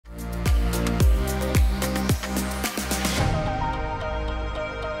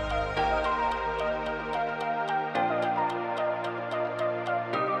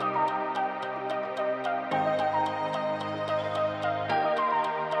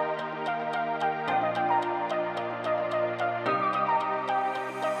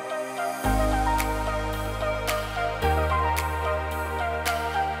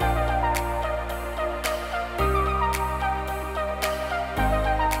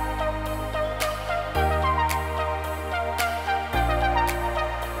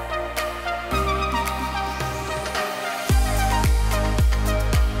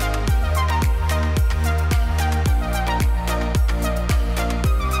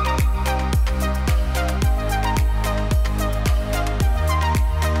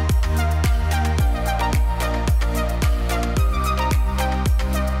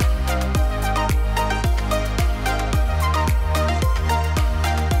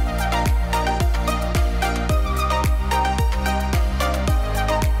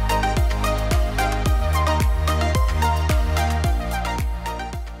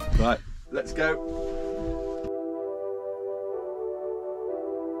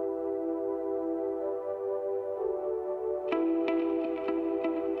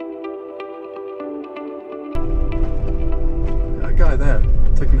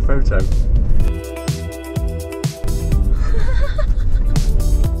taking a photo.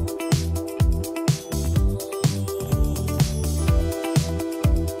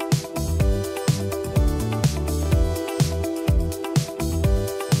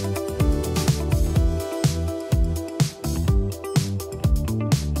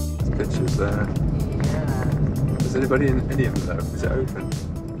 There's pictures there. Yeah. Is anybody in any of them though? Is it open?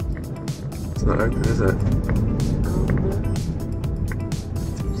 It's not open, is it?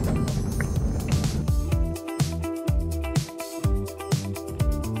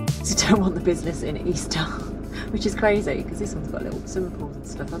 Don't want the business in Easter, which is crazy because this one's got little swimming pools and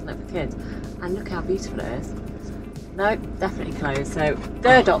stuff, hasn't it, for kids? And look how beautiful it is. No, definitely closed. So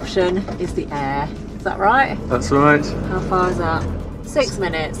third option is the Aire. Is that right? That's right. How far is that? 6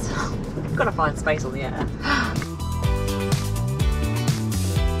 minutes. Got to find space on the Aire.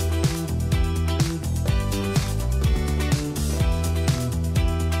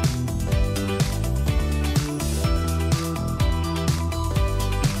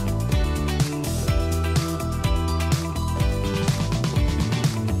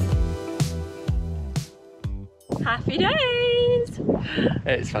 Happy days!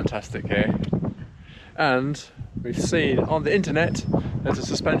 It's fantastic here. And we've seen on the internet there's a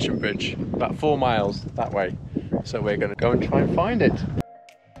suspension bridge about 4 miles that way. So we're going to go and try and find it.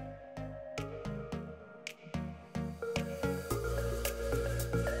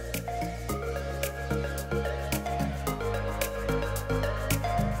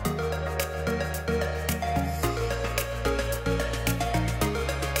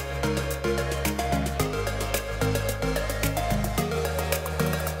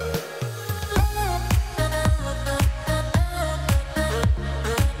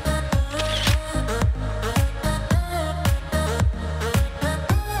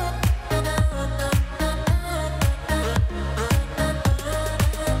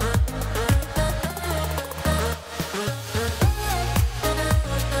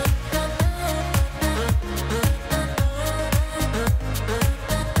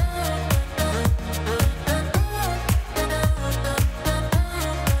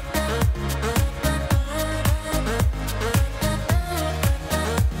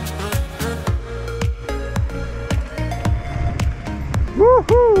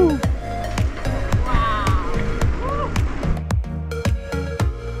 Woohoo!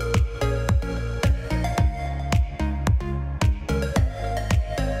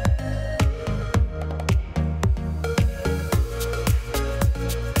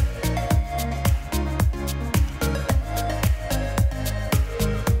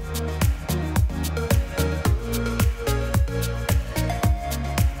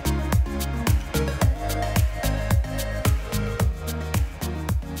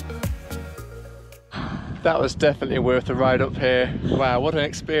 That was definitely worth a ride up here. Wow, what an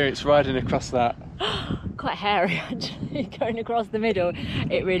experience riding across that. Quite hairy actually, going across the middle.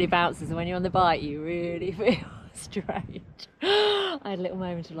 It really bounces, and when you're on the bike you really feel strange. I had a little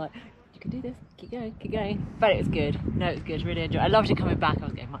moment of like, you can do this, keep going. But it was good. No, it was good, really enjoyed it. I loved it coming back, I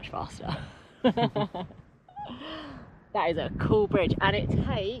was going much faster. That is a cool bridge, and it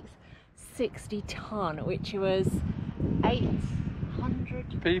takes 60 tonne, which was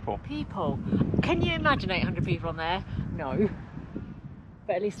 800 people. Can you imagine 800 people on there? No.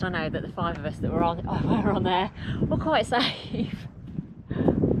 But at least I know that the 5 of us that were on there were quite safe.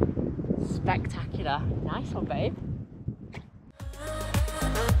 Spectacular. Nice one, babe.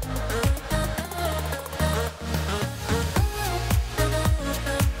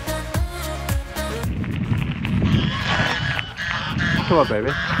 Come on,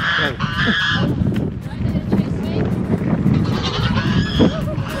 baby. Hey.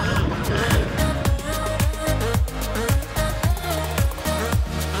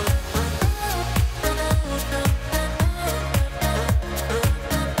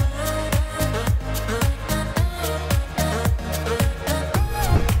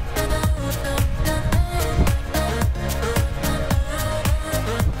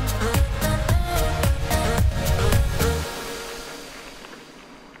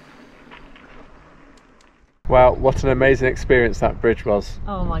 Wow, what an amazing experience that bridge was.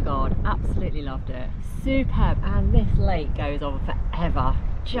 Oh my god, absolutely loved it. Superb, and this lake goes on forever.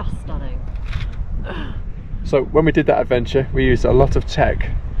 Just stunning. So when we did that adventure, we used a lot of tech.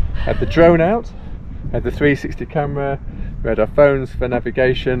 Had the drone out, had the 360 camera, we had our phones for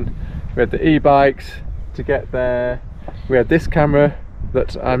navigation, we had the e-bikes to get there, we had this camera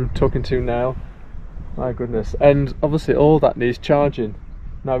that I'm talking to now, my goodness, and obviously all that needs charging.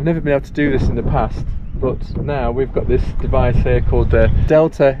 Now I've never been able to do this in the past, but now we've got this device here called the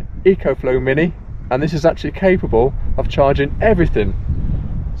Delta EcoFlow Mini, and this is actually capable of charging everything.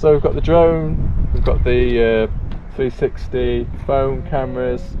 So we've got the drone, we've got the 360 phone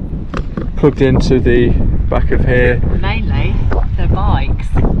cameras plugged into the back of here. Mainly the bikes.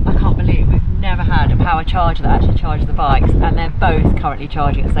 I can't believe we've never had a power charger that actually charges the bikes, and they're both currently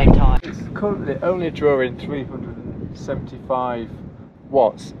charging at the same time. It's currently only drawing 375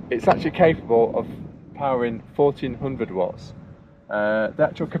 watts. It's actually capable of powering 1400 watts. The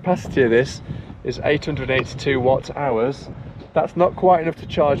actual capacity of this is 882 watt hours. That's not quite enough to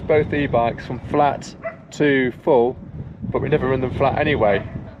charge both e-bikes from flat to full, but we never run them flat anyway.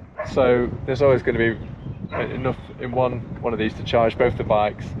 So there's always going to be enough in one of these to charge both the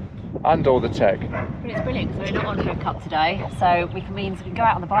bikes and all the tech. But it's brilliant because we're not on hookup today, so means we can go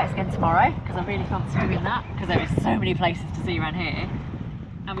out on the bikes again tomorrow, because I really fancy doing that, because there is so many places to see around here,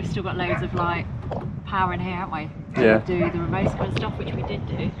 and we've still got loads of like power in here, haven't we? Yeah. To do the remote and stuff, which we did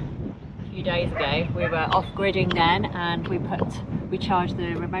do a few days ago. We were off gridding then, and we charged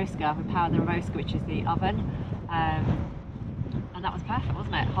the Remoska, we powered the Remoska, which is the oven, and that was perfect,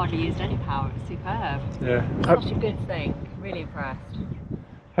 wasn't it? Hardly used any power. It was superb. Yeah. Such a good thing. Really impressed.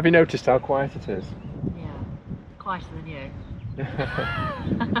 Have you noticed how quiet it is? Yeah, quieter than you.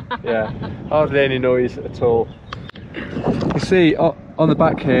 Yeah, hardly any noise at all. You see on the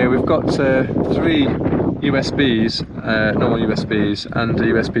back here we've got 3 USBs, normal USBs and a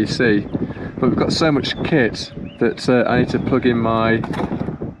USB-C, but we've got so much kit that I need to plug in my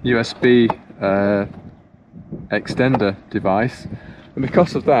USB extender device, and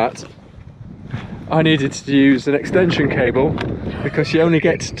because of that I needed to use an extension cable, because you only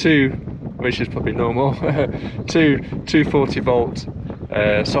get 2, which is probably normal, two 240 volt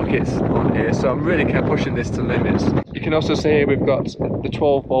sockets on here, so I'm really kept pushing this to limits. You can also see here we've got the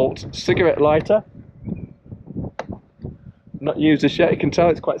 12 volt cigarette lighter. Not used this yet, you can tell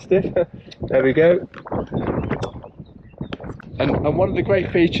it's quite stiff. There we go. And one of the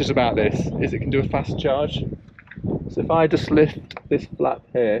great features about this is it can do a fast charge. So if I just lift this flap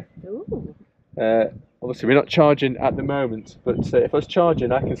here, obviously we're not charging at the moment, but if I was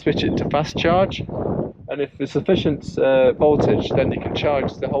charging I can switch it to fast charge, and if there's sufficient voltage then you can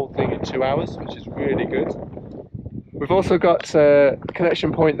charge the whole thing in 2 hours, which is really good. We've also got a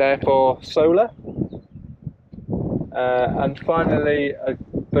connection point there for solar, and finally I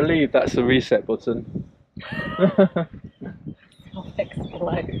believe that's the reset button. I'll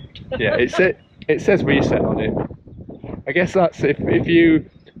explode. Yeah, it says reset on it. I guess that's if you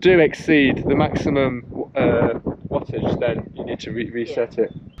do exceed the maximum wattage, then you need to reset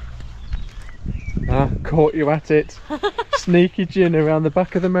it. Ah, caught you at it. Sneaky gin around the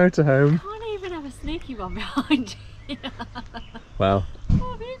back of the motorhome. Can't even have a sneaky one behind you. Well,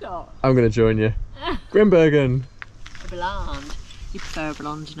 What have you got? I'm going to join you. Grimbergen. A blonde. You prefer a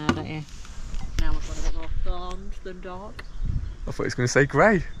blonde now, don't you? Now I've got a bit more blonde than dark. I thought it was going to say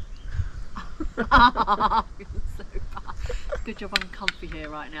grey. So bad. Good job I'm comfy here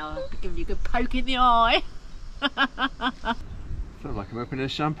right now. I'm giving you a good poke in the eye. I feel like I'm opening a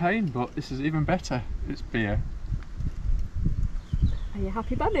champagne, but this is even better. It's beer. Are you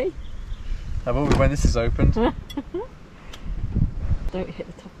happy, bunny? I will be when this is opened. Don't hit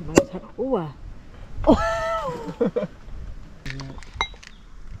the top of the motor. Oh.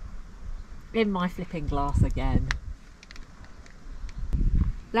 In my flipping glass again.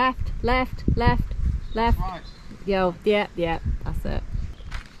 Left, left, left, left. Right. Yo, yeah, that's it.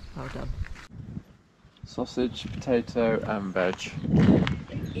 Well done. Sausage, potato and veg.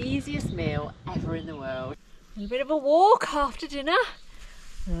 The easiest meal ever in the world. A bit of a walk after dinner.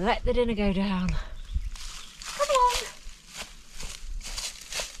 Let the dinner go down. Come on.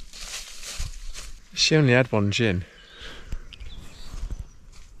 She only had 1 gin.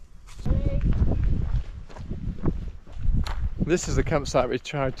 This is the campsite we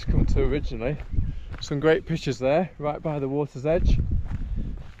tried to come to originally. Some great pictures there, right by the water's edge,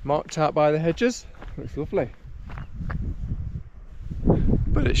 marked out by the hedges. Looks lovely.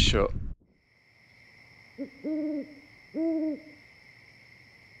 But it's shut.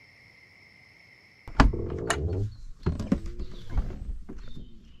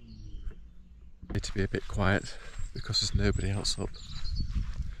 Need to be a bit quiet because there's nobody else up.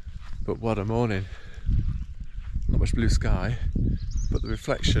 But what a morning. Not much blue sky, but the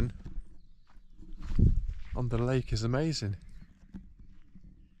reflection on the lake is amazing.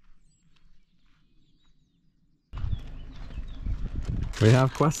 We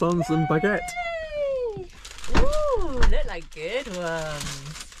have croissants and baguette. Yay! Ooh, look like good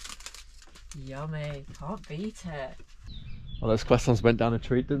ones. Yummy, can't beat it. Well, those croissants went down a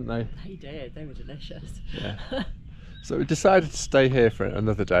treat, didn't they? They did, they were delicious. Yeah. So we decided to stay here for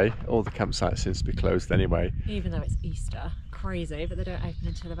another day. All the campsites seem to be closed anyway. Even though it's Easter. Crazy, but they don't open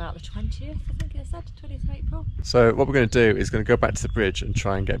until about the 20th, I think it said, 20th of April. So what we're going to do is going to go back to the bridge and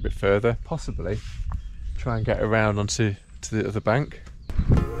try and get a bit further, possibly try and get around onto the other bank.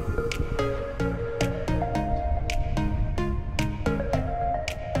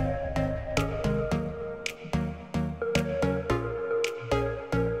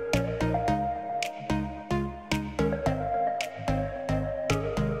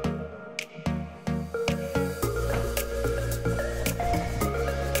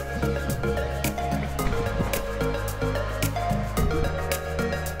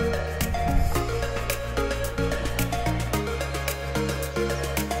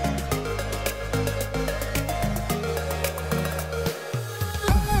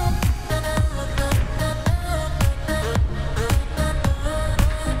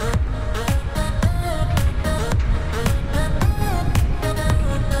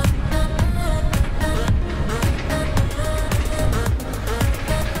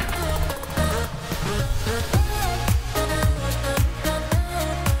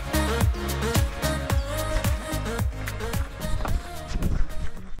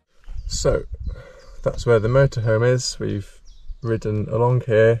 So that's where the motorhome is. We've ridden along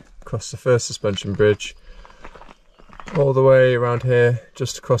here, across the first suspension bridge, all the way around here,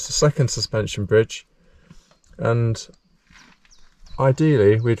 just across the second suspension bridge, and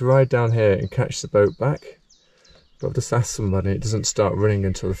ideally we'd ride down here and catch the boat back, but I've just asked somebody, it doesn't start running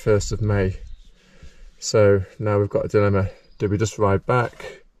until the 1st of May. So now we've got a dilemma. Do we just ride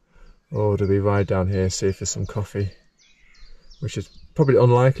back, or do we ride down here, see if there's some coffee? Which is probably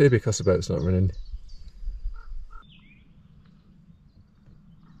unlikely because the boat's not running.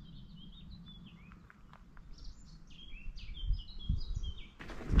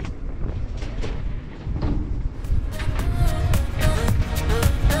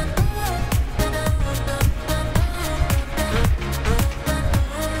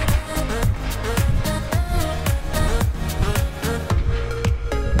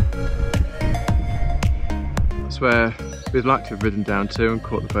 That's where we'd like to have ridden down to and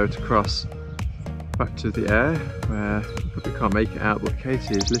caught the boat across back to the Aire, where you probably can't make it out, but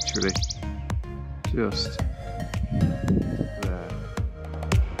Katie is literally just there.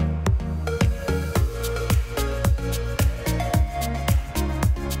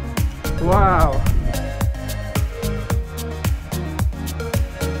 Wow!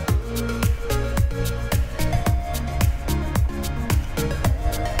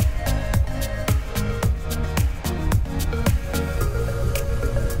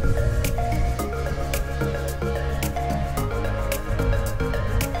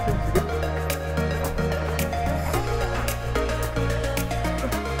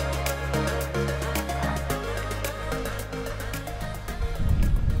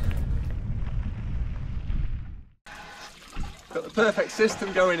 Got the perfect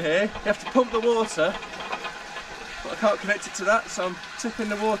system going here. You have to pump the water, but I can't connect it to that, so I'm tipping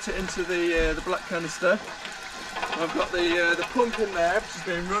the water into the black canister. I've got the pump in there, which is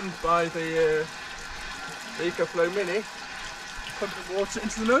being run by the EcoFlow Mini, pumping water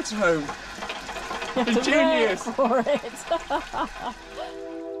into the motorhome. Ingenious! For it.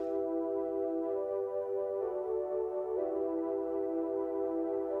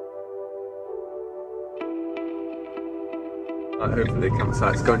 Hopefully the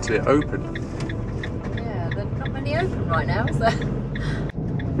campsite's going to be open. Yeah, there's not many open right now, is there? It's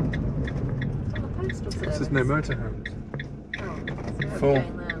on the postal service. There's no motorhomes. Oh, so Full.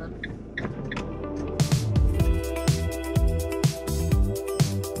 going there then.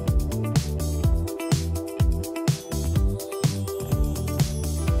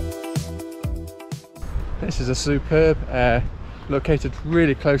 This is a superb Aire, located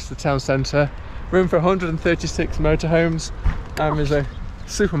really close to the town centre. Room for 136 motorhomes, and there's a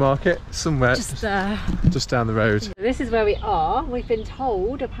supermarket somewhere just down the road. This is where we are. We've been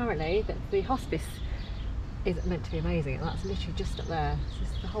told apparently that the hospice is meant to be amazing, and that's literally just up there.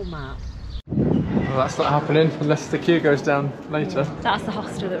 This is the whole map. Well, that's not happening unless the queue goes down later. That's the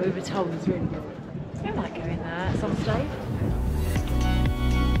hostel that we were told was really good. I might go in there at some stage.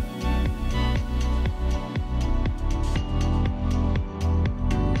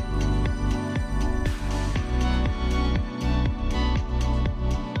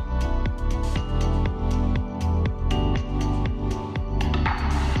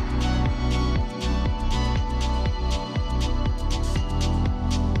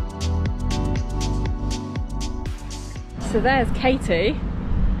 So there's Katie,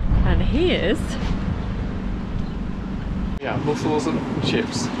 and here's Yeah, mussels and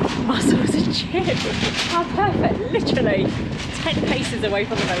chips. Mussels and chips. How perfect. Literally 10 paces away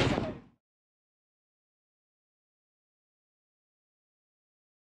from the motorhome.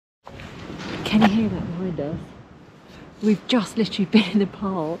 Can you hear that behind us? We've just literally been in the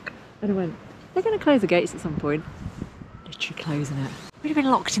park and I went, they're going to close the gates at some point. Literally closing it. We'd have been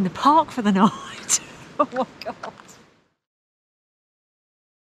locked in the park for the night. Oh my God.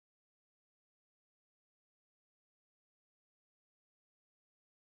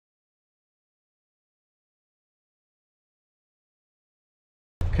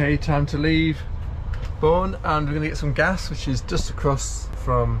 Okay, time to leave Beaune, and we're going to get some gas, which is just across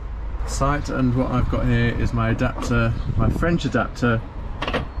from the site. And what I've got here is my adapter, my French adapter,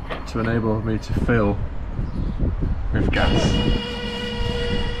 to enable me to fill with gas.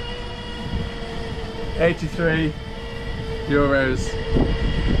 83 euros,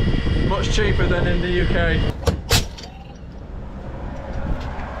 much cheaper than in the UK.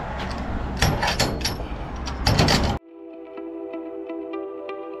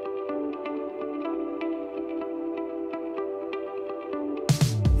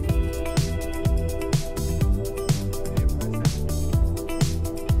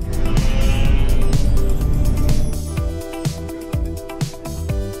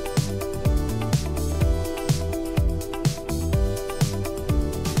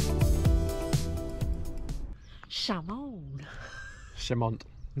 Chaumont,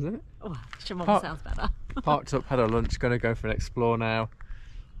 isn't it? Oh, Chaumont sounds better. Parked up, had our lunch, going to go for an explore now.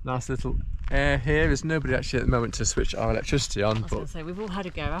 Nice little Aire here. There's nobody actually at the moment to switch our electricity on. I was going to say, we've all had a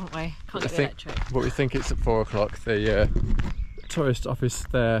go, haven't we? Can't get the electric. But we think it's at 4 o'clock. The tourist office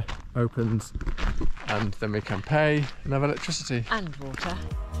there opens, and then we can pay and have electricity. And water.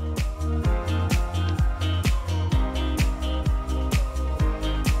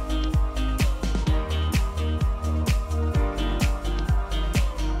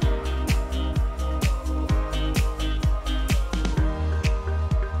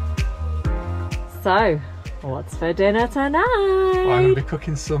 So, what's for dinner tonight? Well, I'm going to be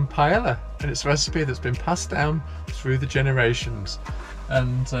cooking some paella, and it's a recipe that's been passed down through the generations.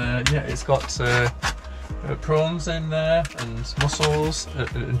 And yeah, it's got prawns in there, and mussels,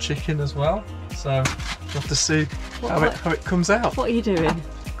 and chicken as well. So we'll have to see how it comes out. What are you doing?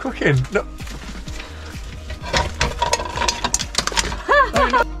 Cooking. No.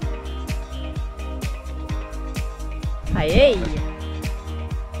 Hey.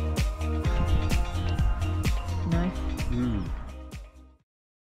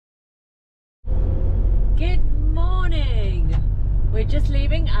 We're just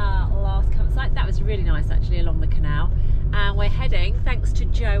leaving our last campsite. That was really nice actually, along the canal, and we're heading, thanks to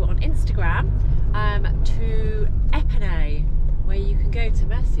Joe on Instagram, to Epernay, where you can go to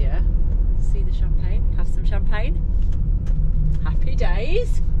Messier, see the champagne, have some champagne. Happy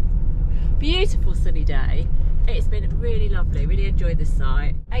days. Beautiful sunny day. It's been really lovely, really enjoyed this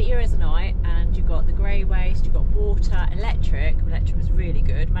site. €8 a night, and you've got the grey waste, you've got water, electric. Electric was really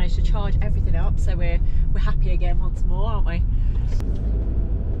good. Managed to charge everything up, so we're happy again once more, aren't we?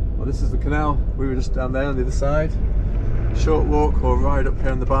 Well, this is the canal. We were just down there on the other side. Short walk or ride up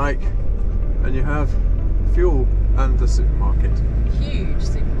here on the bike, and you have fuel and the supermarket. Huge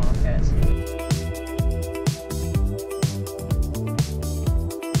supermarket.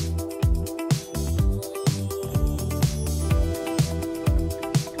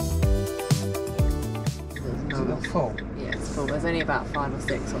 Full. Yeah, it's full. There's only about 5 or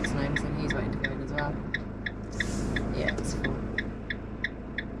 6 what's names, and he's waiting to go in as well. Yeah, it's full.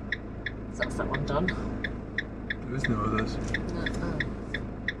 So that's that one done. There is no others. No.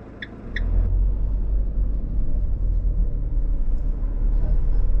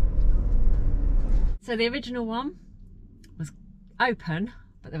 So the original one was open,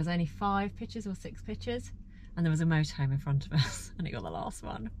 but there was only 5 pictures or 6 pictures, and there was a motorhome in front of us, and it got the last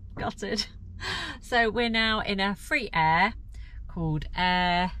one. Gutted. So we're now in a free Aire called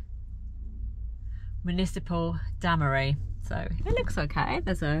Aire Municipal Damery. So it looks okay.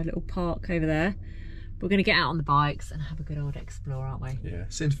 There's a little park over there. We're going to get out on the bikes and have a good old explore, aren't we? Yeah,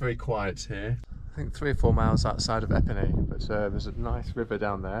 it seems very quiet here. I think 3 or 4 miles outside of Epernay, but there's a nice river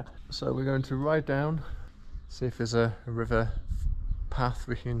down there. So we're going to ride down, see if there's a river path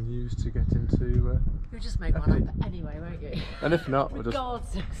we can use to get into. You'll just make one up anyway, won't you? And if not, we'll just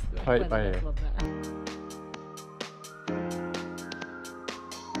play it by ear.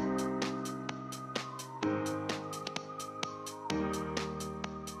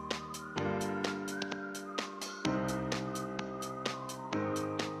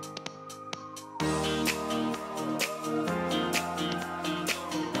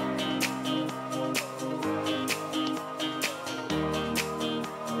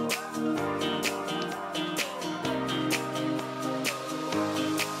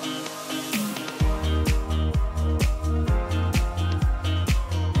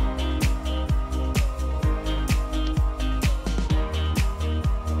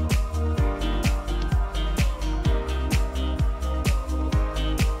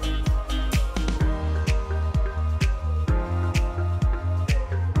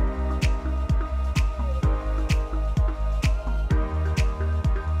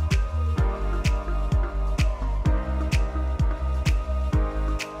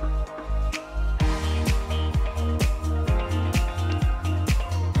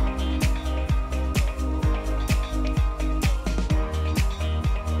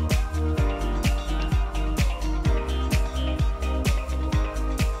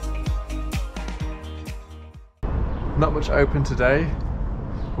 Not much open today,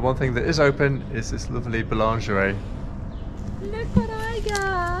 but one thing that is open is this lovely boulangerie. Look what I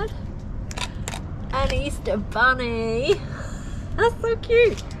got! An Easter bunny! That's so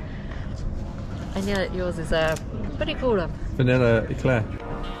cute! And yeah, yours is what do you call them? Vanilla eclair.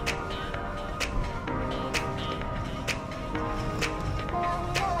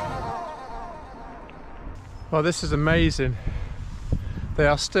 Well, this is amazing. They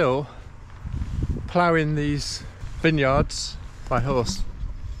are still ploughing these vineyards by horse.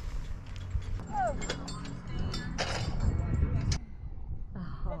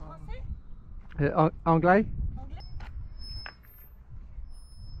 Anglais?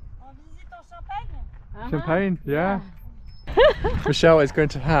 Champagne, yeah. Michelle is going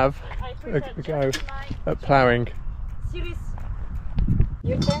to have a go at ploughing. Serious.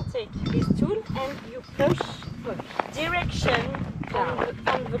 You can take this tool and you push direction on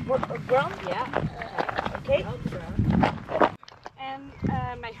the ground. Yeah. Okay. And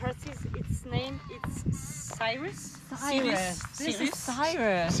my horse's its name it's Cyrus. Cyrus. This is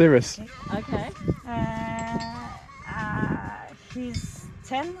Cyrus. Cyrus. Okay. He's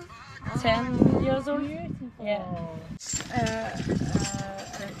 10 years old. Yeah.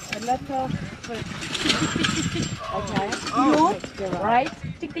 A lot of Okay. you right?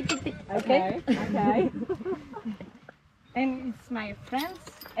 Tick tick tick tick. Okay. Okay. And it's my friend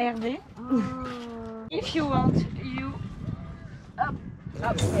Aire. If you want, you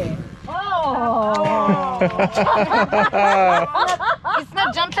Up here. Oh! It's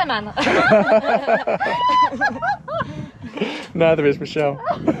not gentleman. Neither is Michelle.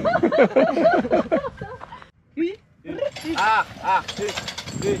 oui. You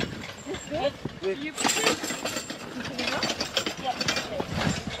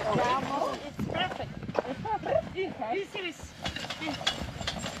bravo. It's perfect. It's perfect. You see this?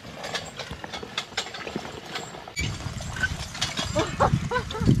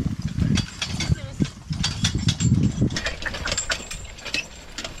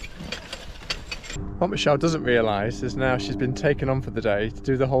 What Michelle doesn't realise is now she's been taken on for the day to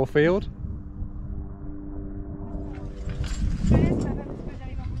do the whole field.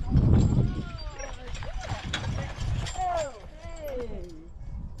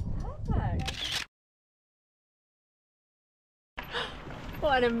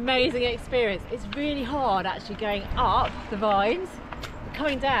 What an amazing experience. It's really hard actually going up the vines.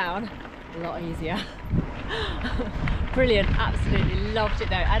 Coming down, a lot easier. Brilliant, absolutely loved it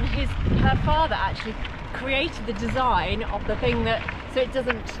though. And her father actually created the design of the thing that, so it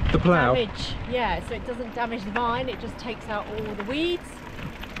doesn't damage. Yeah, so it doesn't damage the vine, it just takes out all the weeds.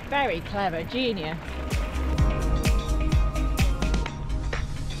 Very clever, genius.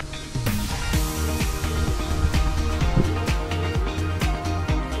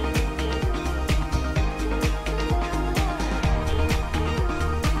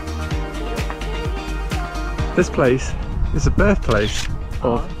 This place is the birthplace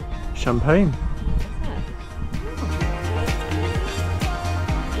of champagne.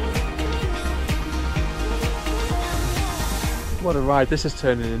 What a ride this is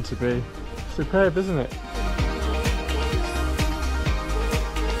turning into be. Superb, isn't it?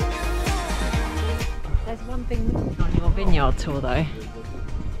 There's one thing on your vineyard tour though.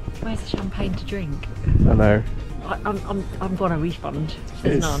 Where's the champagne to drink? I know. I'm going to refund.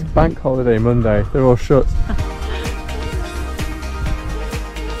 There's It's none. bank holiday Monday, they're all shut.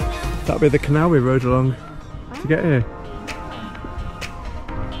 That'll be the canal we rode along to get here.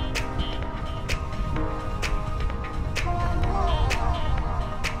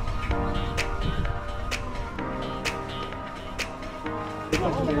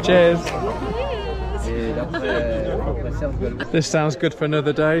 Cheers! This sounds good for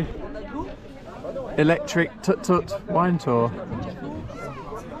another day. Electric tut-tut wine tour.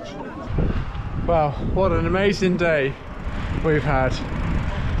 Wow, what an amazing day we've had.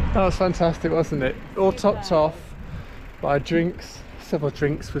 That was fantastic, wasn't it? All topped off by drinks, several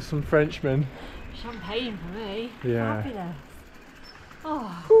drinks with some Frenchmen. Champagne for me. Yeah. Fabulous.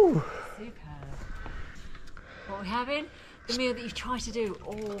 Oh, Whew. superb. What are we having? The meal that you try to do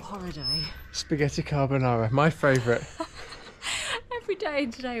all holiday. Spaghetti carbonara, my favourite. Every day,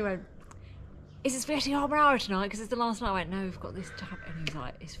 and today went, is it spaghetti carbonara tonight? Because it's the last night. I went, no, we've got this tab. And he was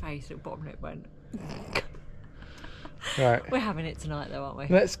like, his face at the bottom lip went. Right. We're having it tonight though, aren't we?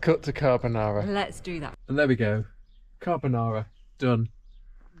 Let's cut to carbonara. Let's do that. And there we go. Carbonara. Done.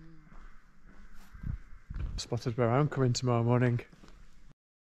 Spotted where I'm coming tomorrow morning.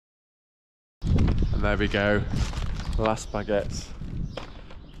 And there we go. Last baguettes.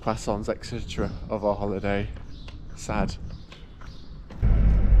 Croissants, etc. of our holiday. Sad.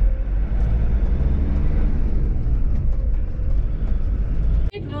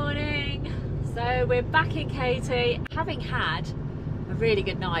 we're back in Katie, having had a really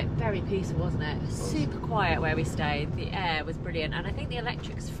good night. Very peaceful, wasn't it? Super quiet where we stayed. The air was brilliant, and I think the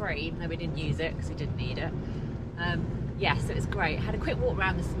electric's free, even though we didn't use it because we didn't need it. Yes, it was great. Had a quick walk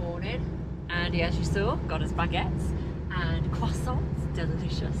around this morning, and as you saw, got us baguettes and croissants,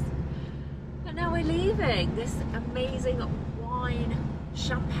 delicious. And now we're leaving this amazing wine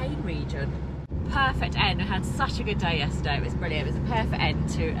champagne region. Perfect end. We had such a good day yesterday. It was brilliant. It was a perfect end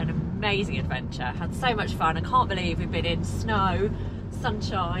to an amazing adventure. Had so much fun. I can't believe we've been in snow,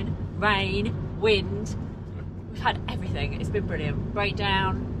 sunshine, rain, wind. We've had everything. It's been brilliant.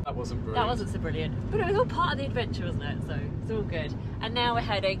 Breakdown. That wasn't brilliant. That wasn't so brilliant. But it was all part of the adventure, wasn't it? So it's all good. And now we're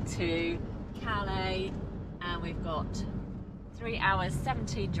heading to Calais, and we've got 3 hours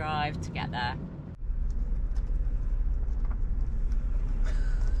 17 drive to get there.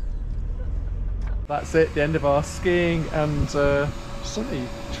 That's it, the end of our skiing and sunny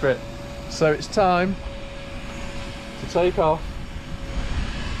trip. So it's time to take off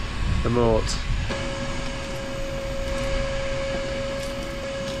the Mort.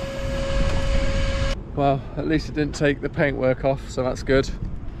 Well, at least it didn't take the paintwork off, so that's good.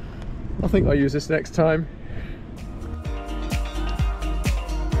 I think I'll use this next time.